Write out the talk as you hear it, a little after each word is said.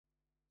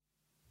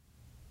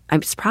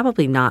It's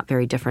probably not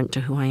very different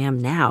to who I am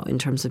now in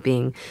terms of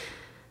being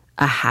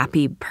a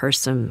happy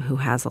person who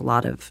has a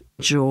lot of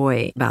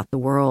joy about the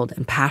world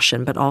and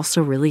passion, but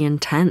also really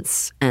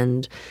intense.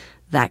 And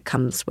that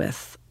comes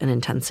with an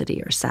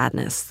intensity or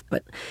sadness.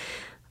 But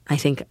I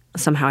think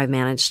somehow I've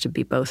managed to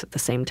be both at the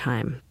same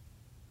time.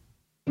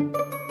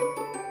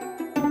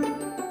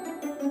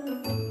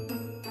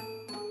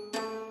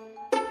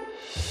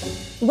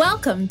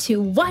 Welcome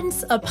to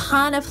Once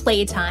Upon a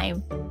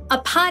Playtime, a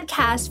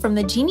podcast from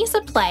the Genius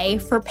of Play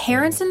for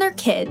parents and their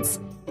kids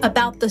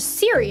about the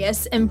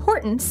serious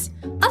importance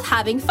of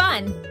having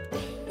fun.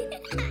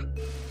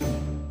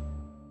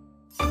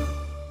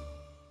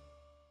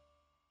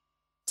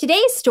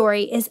 Today's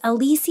story is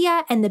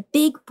Alicia and the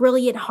Big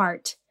Brilliant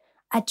Heart,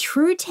 a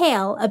true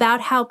tale about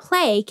how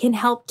play can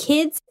help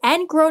kids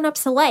and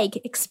grown-ups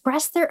alike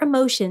express their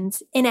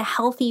emotions in a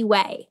healthy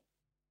way.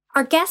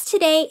 Our guest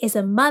today is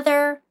a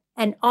mother,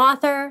 an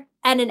author,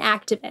 and an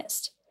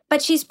activist,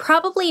 but she's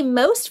probably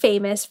most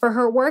famous for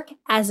her work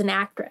as an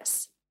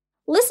actress.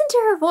 Listen to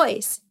her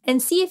voice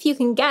and see if you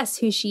can guess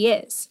who she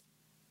is.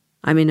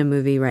 I'm in a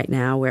movie right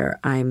now where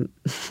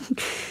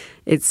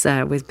it's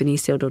with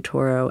Benicio del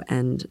Toro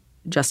and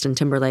Justin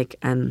Timberlake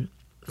and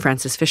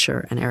Frances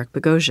Fisher and Eric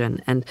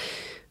Bogosian, and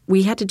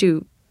we had to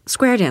do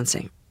square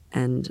dancing,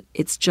 and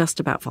it's just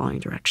about following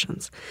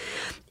directions.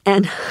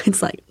 And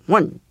it's like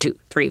 1, 2,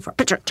 3, 4,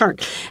 picture, turn.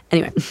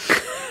 Anyway,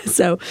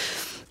 so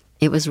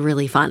it was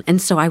really fun. And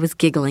so I was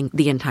giggling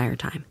the entire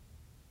time.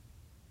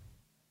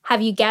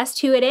 Have you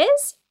guessed who it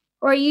is?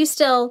 Or are you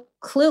still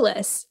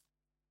clueless?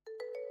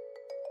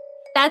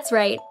 That's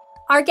right.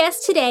 Our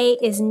guest today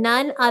is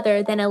none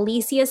other than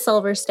Alicia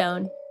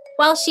Silverstone.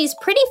 While she's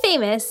pretty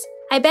famous,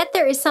 I bet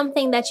there is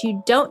something that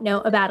you don't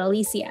know about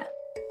Alicia.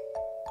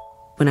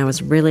 When I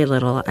was really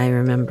little, I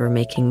remember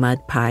making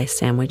mud pie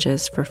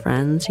sandwiches for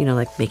friends,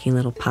 like making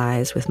little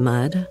pies with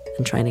mud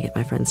and trying to get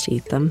my friends to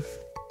eat them.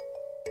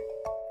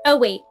 Oh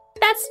wait,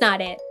 that's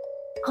not it.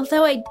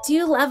 Although I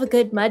do love a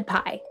good mud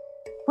pie.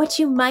 What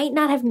you might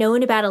not have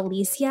known about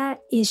Alicia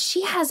is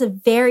she has a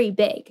very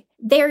big,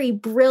 very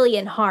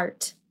brilliant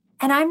heart.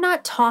 And I'm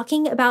not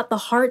talking about the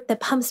heart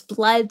that pumps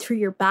blood through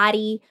your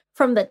body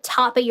from the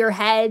top of your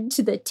head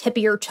to the tip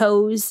of your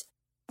toes.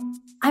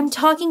 I'm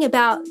talking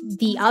about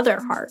the other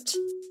heart.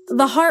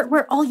 The heart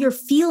where all your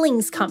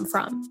feelings come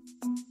from.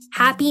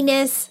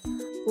 Happiness,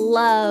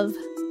 love,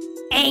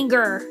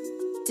 anger,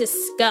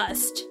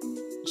 disgust,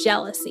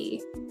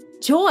 jealousy,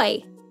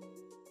 joy.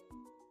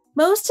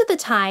 Most of the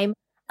time,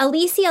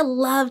 Alicia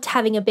loved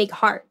having a big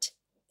heart.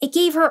 It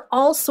gave her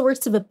all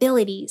sorts of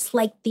abilities,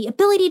 like the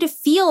ability to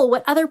feel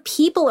what other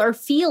people are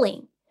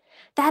feeling.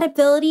 That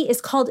ability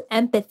is called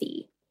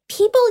empathy.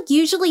 People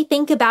usually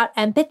think about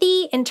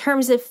empathy in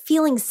terms of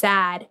feeling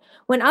sad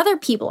when other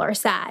people are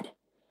sad.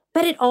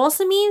 But it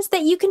also means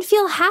that you can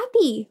feel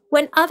happy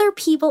when other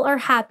people are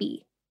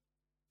happy.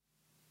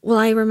 Well,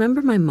 I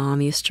remember my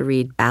mom used to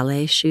read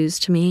Ballet Shoes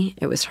to me.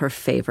 It was her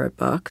favorite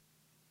book.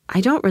 I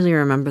don't really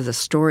remember the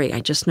story. I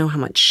just know how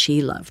much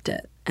she loved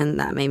it. And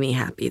that made me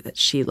happy that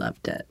she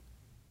loved it.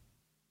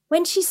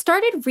 When she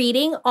started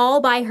reading all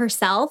by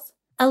herself,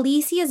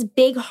 Alicia's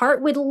big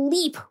heart would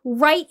leap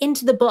right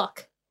into the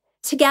book.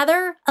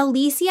 Together,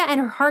 Alicia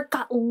and her heart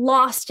got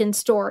lost in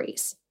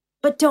stories.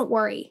 But don't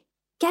worry,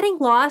 getting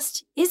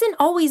lost isn't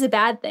always a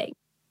bad thing.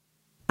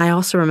 I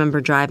also remember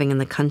driving in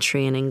the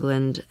country in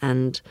England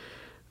and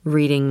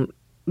reading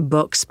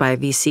books by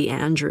V.C.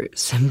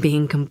 Andrews and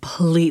being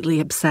completely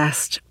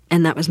obsessed.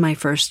 And that was my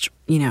first,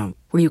 where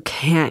you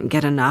can't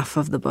get enough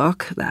of the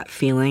book, that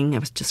feeling. I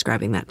was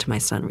describing that to my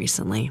son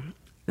recently.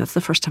 That's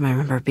the first time I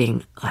remember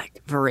being,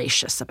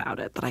 voracious about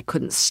it, that I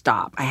couldn't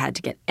stop. I had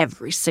to get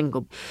every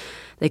single...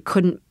 They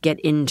couldn't get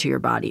into your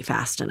body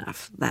fast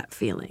enough, that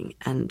feeling.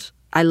 And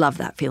I love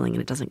that feeling,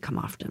 and it doesn't come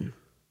often.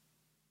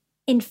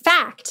 In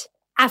fact,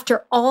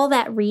 after all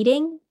that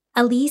reading,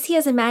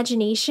 Alicia's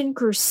imagination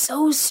grew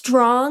so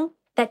strong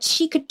that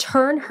she could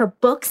turn her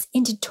books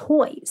into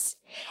toys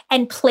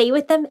and play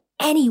with them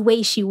any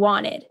way she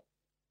wanted.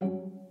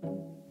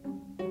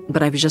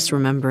 But I was just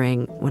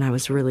remembering when I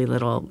was really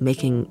little,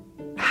 making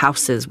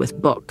houses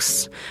with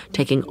books,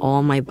 taking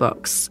all my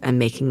books and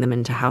making them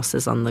into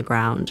houses on the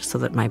ground so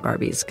that my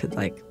Barbies could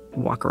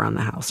walk around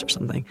the house or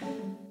something.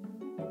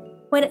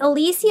 When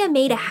Alicia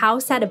made a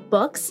house out of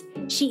books,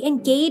 she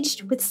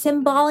engaged with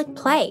symbolic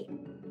play.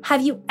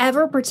 Have you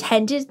ever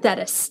pretended that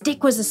a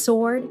stick was a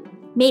sword,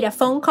 made a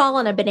phone call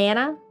on a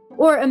banana,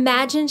 or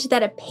imagined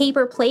that a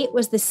paper plate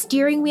was the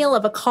steering wheel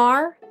of a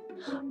car?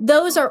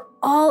 Those are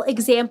all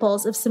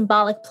examples of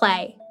symbolic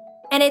play.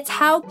 And it's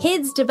how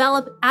kids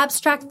develop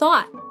abstract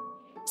thought.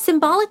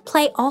 Symbolic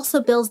play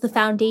also builds the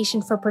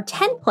foundation for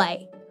pretend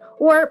play,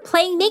 or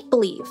playing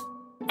make-believe.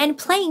 And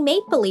playing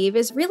make-believe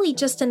is really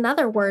just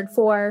another word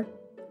for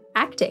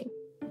acting.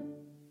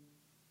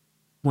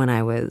 When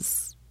I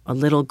was a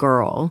little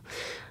girl,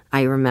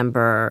 I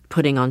remember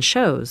putting on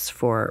shows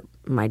for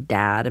my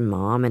dad and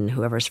mom and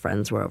whoever's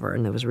friends were over.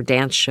 And there were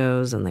dance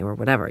shows and they were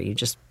whatever. You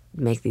just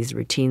make these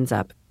routines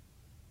up.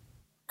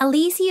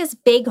 Alicia's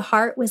big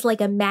heart was like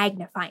a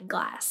magnifying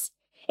glass.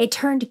 It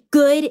turned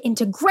good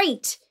into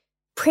great,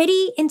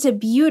 pretty into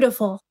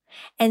beautiful,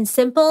 and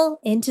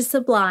simple into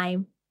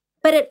sublime.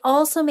 But it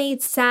also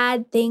made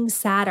sad things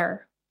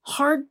sadder,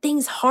 hard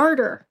things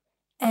harder,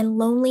 and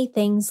lonely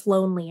things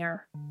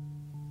lonelier.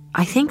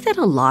 I think that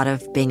a lot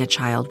of being a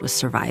child was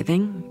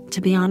surviving,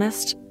 to be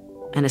honest,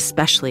 and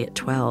especially at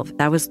 12.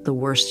 That was the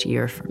worst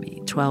year for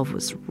me. 12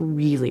 was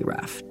really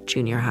rough,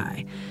 junior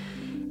high.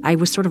 I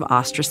was sort of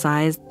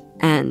ostracized,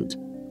 and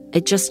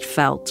it just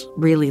felt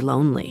really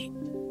lonely.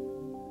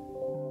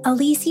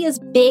 Alicia's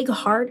big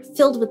heart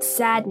filled with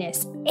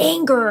sadness,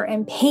 anger,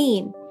 and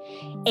pain,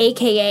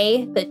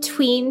 aka the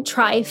tween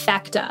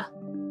trifecta.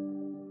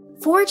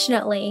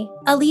 Fortunately,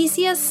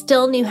 Alicia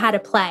still knew how to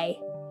play,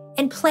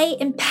 and play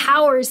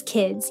empowers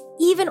kids,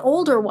 even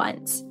older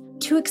ones,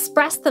 to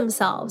express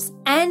themselves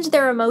and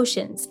their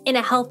emotions in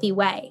a healthy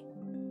way.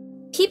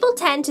 People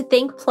tend to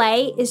think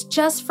play is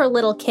just for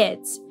little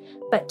kids,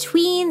 but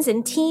tweens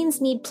and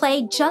teens need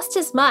play just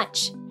as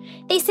much.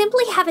 They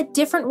simply have a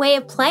different way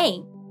of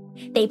playing.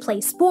 They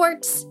play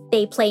sports,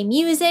 they play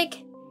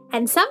music,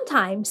 and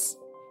sometimes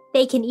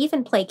they can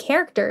even play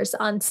characters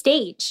on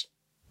stage.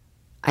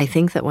 I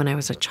think that when I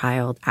was a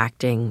child,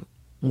 acting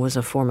was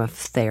a form of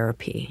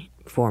therapy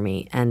for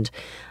me, and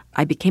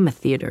I became a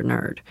theater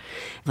nerd.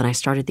 When I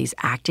started these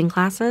acting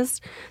classes,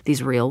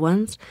 these real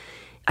ones,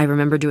 I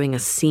remember doing a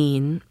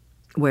scene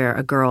where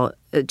a girl,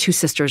 two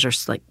sisters are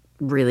like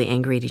really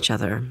angry at each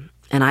other,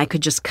 and I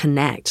could just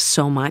connect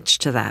so much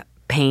to that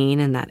pain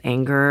and that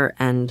anger,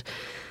 and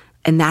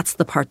that's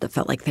the part that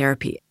felt like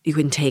therapy. You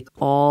can take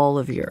all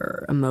of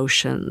your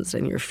emotions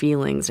and your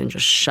feelings and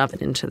just shove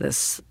it into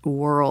this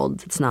world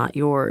that's not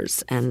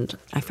yours, and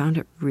I found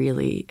it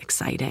really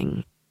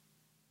exciting.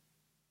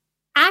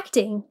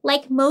 Acting,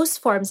 like most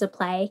forms of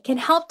play, can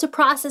help to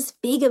process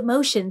big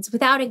emotions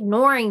without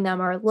ignoring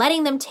them or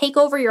letting them take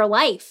over your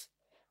life.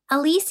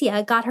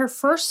 Alicia got her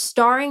first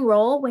starring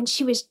role when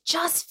she was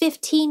just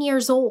 15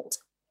 years old.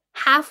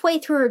 Halfway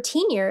through her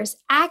teen years,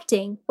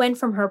 acting went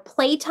from her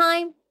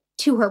playtime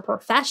to her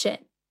profession.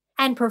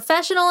 And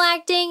professional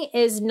acting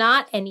is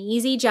not an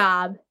easy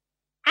job.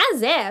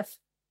 As if.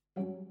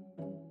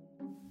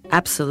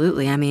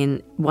 Absolutely. I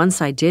mean, once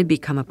I did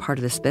become a part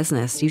of this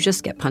business, you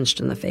just get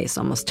punched in the face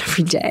almost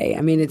every day.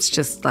 I mean, it's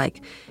just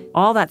like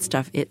all that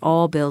stuff, it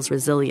all builds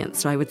resilience.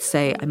 So I would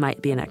say I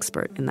might be an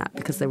expert in that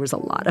because there was a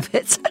lot of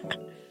it.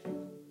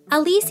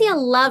 Alicia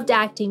loved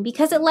acting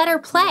because it let her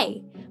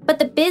play, but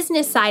the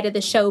business side of the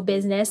show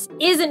business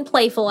isn't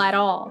playful at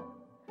all.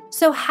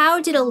 So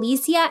how did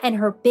Alicia and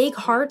her big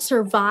heart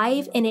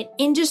survive in an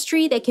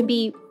industry that can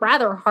be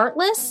rather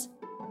heartless?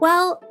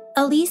 Well,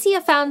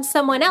 Alicia found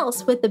someone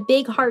else with a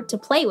big heart to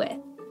play with.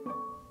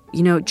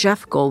 You know,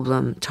 Jeff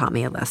Goldblum taught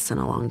me a lesson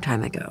a long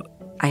time ago.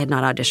 I had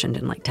not auditioned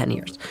in like 10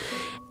 years,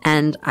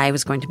 and I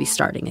was going to be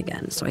starting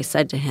again. So I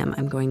said to him,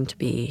 I'm going to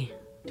be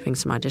doing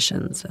some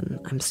auditions, and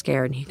I'm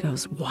scared. And he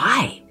goes,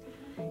 why?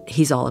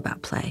 He's all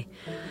about play.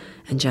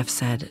 And Jeff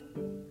said,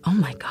 oh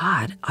my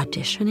God,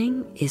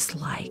 auditioning is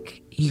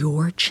like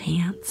your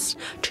chance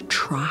to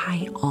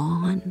try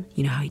on.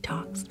 You know how he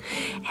talks?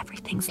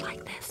 Everything's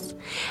like this.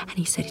 And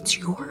he said, it's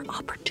your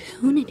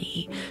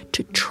opportunity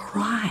to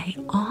try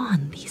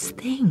on these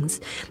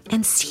things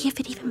and see if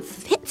it even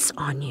fits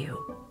on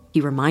you. He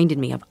reminded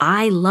me of,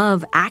 I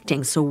love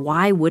acting, so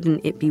why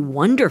wouldn't it be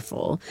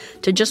wonderful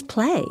to just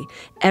play?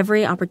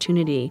 Every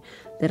opportunity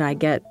that I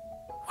get,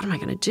 what am I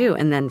going to do?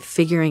 And then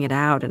figuring it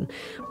out and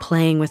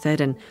playing with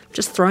it and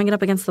just throwing it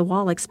up against the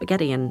wall like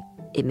spaghetti. And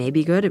it may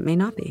be good, it may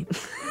not be.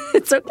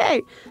 It's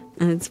okay.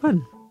 And it's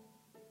fun.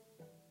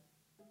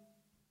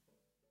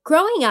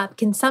 Growing up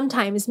can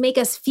sometimes make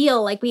us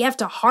feel like we have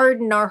to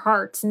harden our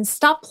hearts and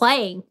stop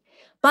playing.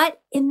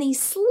 But in the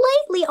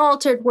slightly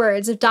altered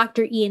words of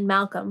Dr. Ian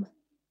Malcolm,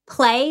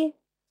 play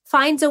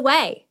finds a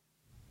way.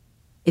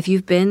 If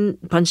you've been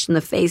punched in the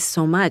face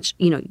so much,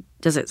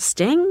 does it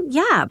sting?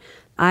 Yeah.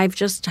 I've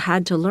just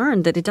had to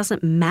learn that it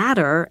doesn't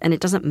matter and it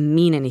doesn't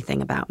mean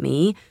anything about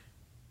me.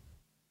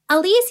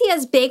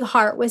 Alicia's big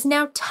heart was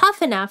now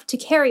tough enough to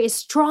carry a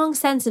strong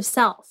sense of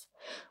self,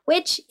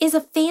 which is a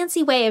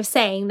fancy way of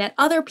saying that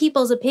other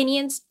people's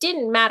opinions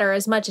didn't matter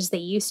as much as they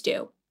used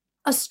to.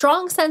 A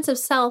strong sense of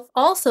self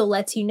also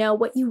lets you know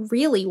what you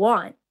really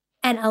want.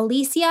 And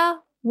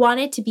Alicia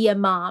wanted to be a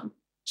mom.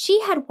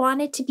 She had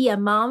wanted to be a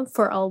mom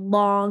for a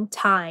long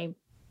time.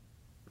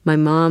 My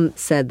mom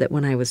said that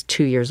when I was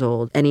 2 years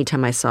old,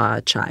 anytime I saw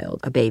a child,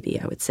 a baby,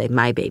 I would say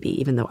my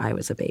baby, even though I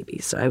was a baby.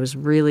 So I was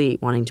really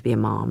wanting to be a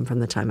mom from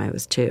the time I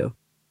was 2.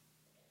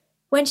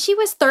 When she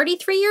was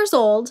 33 years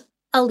old,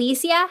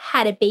 Alicia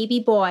had a baby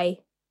boy.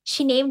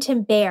 She named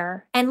him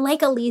Bear, and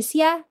like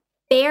Alicia,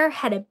 Bear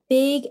had a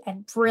big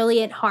and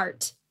brilliant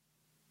heart.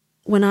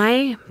 When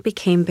I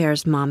became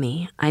Bear's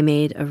mommy, I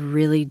made a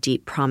really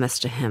deep promise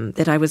to him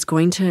that I was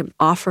going to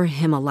offer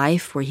him a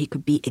life where he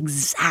could be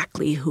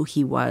exactly who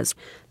he was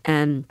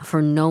and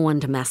for no one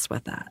to mess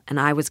with that.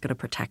 And I was going to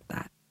protect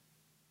that.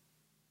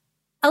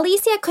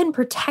 Alicia couldn't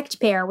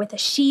protect Bear with a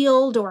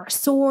shield or a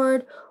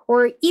sword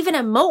or even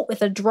a moat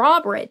with a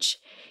drawbridge.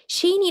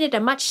 She needed a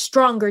much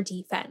stronger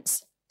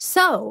defense.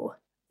 So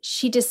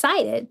she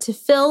decided to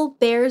fill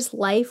Bear's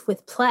life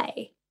with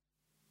play.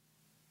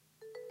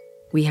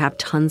 We have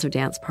tons of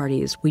dance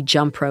parties. We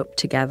jump rope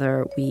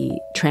together. We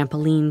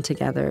trampoline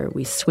together.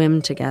 We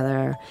swim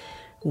together.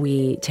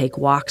 We take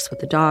walks with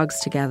the dogs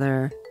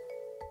together.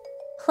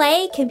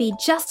 Play can be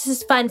just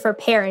as fun for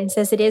parents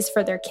as it is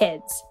for their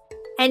kids.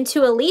 And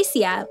to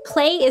Alicia,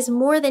 play is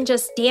more than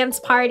just dance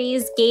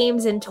parties,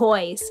 games, and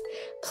toys.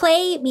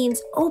 Play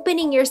means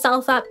opening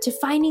yourself up to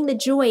finding the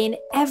joy in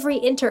every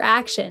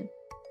interaction.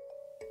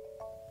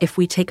 If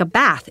we take a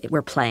bath,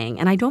 we're playing.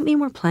 And I don't mean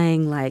we're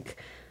playing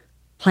like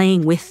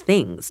playing with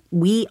things.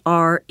 We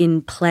are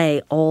in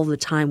play all the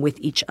time with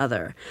each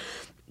other.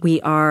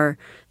 We are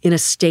in a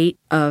state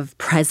of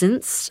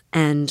presence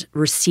and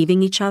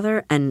receiving each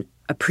other and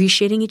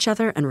appreciating each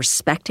other and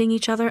respecting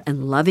each other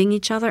and loving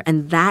each other,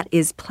 and that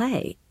is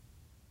play.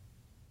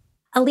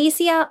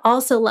 Alicia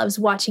also loves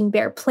watching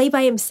Bear play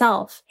by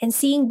himself and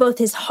seeing both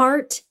his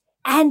heart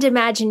and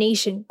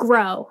imagination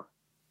grow.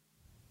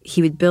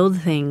 He would build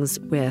things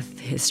with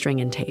his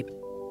string and tape.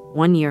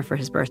 One year for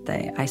his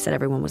birthday, I said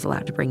everyone was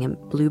allowed to bring him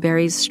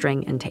blueberries,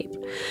 string, and tape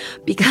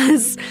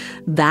because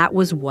that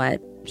was what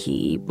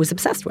he was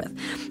obsessed with.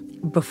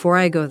 Before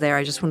I go there,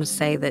 I just want to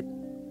say that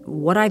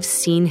what I've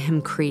seen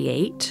him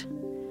create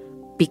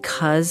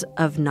because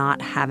of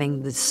not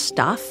having the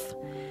stuff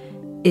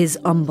is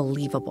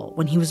unbelievable.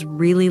 When he was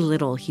really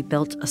little, he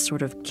built a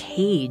sort of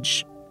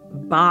cage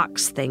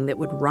box thing that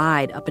would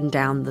ride up and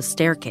down the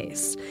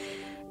staircase.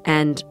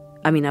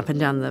 Up and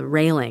down the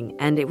railing.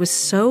 And it was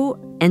so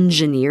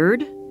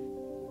engineered.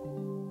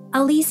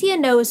 Alicia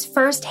knows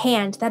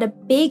firsthand that a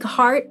big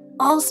heart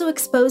also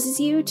exposes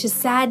you to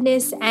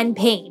sadness and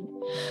pain.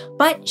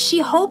 But she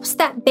hopes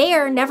that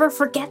Bear never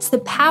forgets the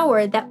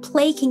power that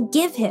play can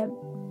give him.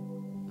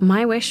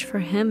 My wish for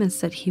him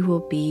is that he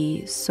will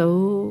be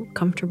so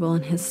comfortable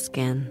in his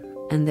skin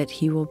and that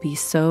he will be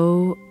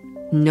so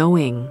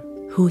knowing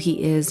who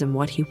he is and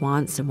what he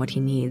wants and what he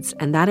needs.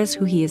 And that is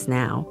who he is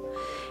now.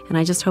 And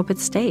I just hope it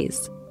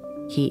stays.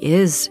 He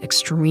is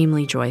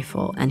extremely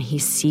joyful and he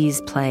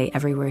sees play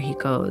everywhere he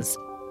goes.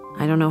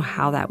 I don't know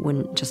how that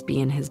wouldn't just be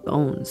in his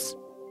bones.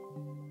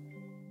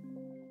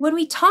 When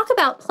we talk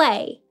about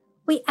play,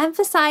 we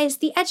emphasize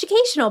the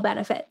educational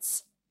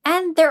benefits.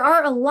 And there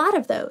are a lot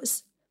of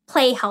those.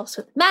 Play helps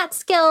with math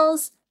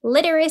skills,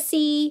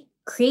 literacy,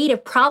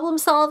 creative problem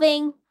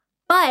solving,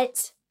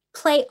 but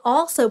play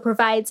also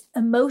provides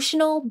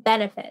emotional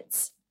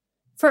benefits.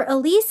 For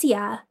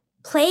Alicia,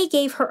 play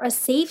gave her a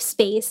safe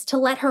space to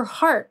let her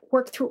heart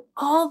work through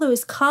all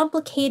those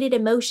complicated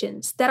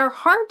emotions that are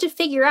hard to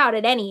figure out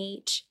at any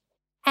age.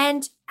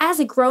 And as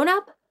a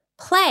grown-up,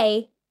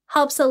 play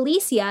helps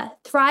Alicia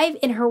thrive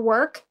in her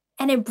work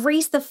and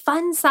embrace the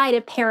fun side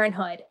of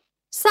parenthood.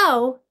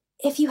 So,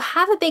 if you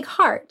have a big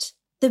heart,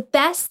 the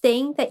best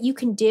thing that you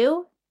can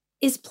do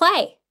is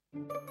play.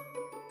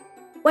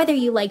 Whether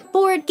you like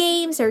board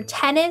games or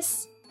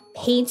tennis,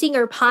 painting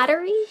or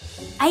pottery,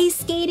 ice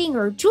skating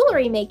or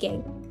jewelry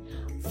making,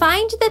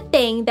 find the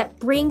thing that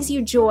brings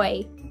you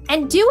joy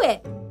and do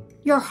it.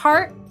 Your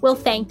heart will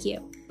thank you.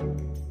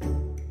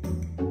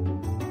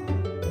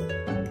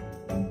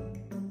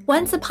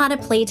 Once Upon a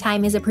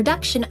Playtime is a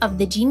production of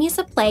The Genius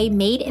of Play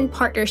made in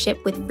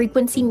partnership with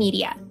Frequency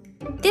Media.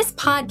 This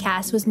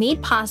podcast was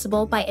made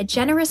possible by a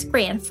generous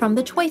grant from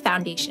the Toy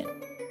Foundation.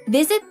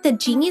 Visit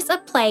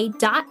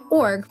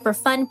thegeniusofplay.org for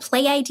fun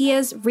play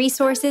ideas,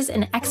 resources,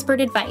 and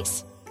expert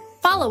advice.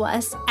 Follow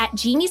us at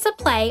Genius of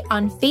Play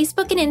on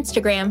Facebook and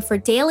Instagram for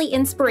daily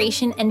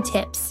inspiration and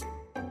tips.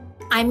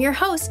 I'm your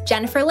host,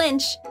 Jennifer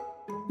Lynch.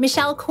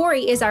 Michelle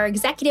Corey is our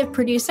executive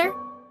producer.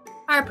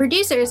 Our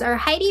producers are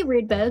Heidi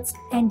Rudeboats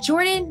and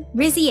Jordan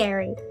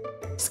Rizzieri.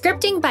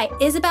 Scripting by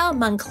Isabel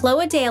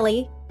Moncloa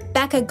Daly,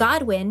 Becca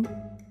Godwin,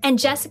 and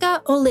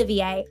Jessica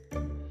Olivier.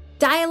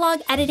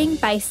 Dialogue editing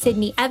by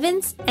Sydney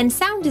Evans and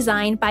sound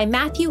design by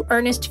Matthew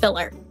Ernest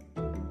Filler.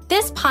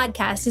 This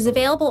podcast is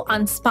available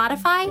on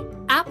Spotify,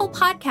 Apple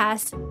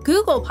Podcasts,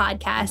 Google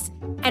Podcasts,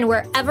 and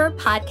wherever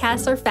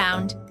podcasts are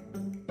found.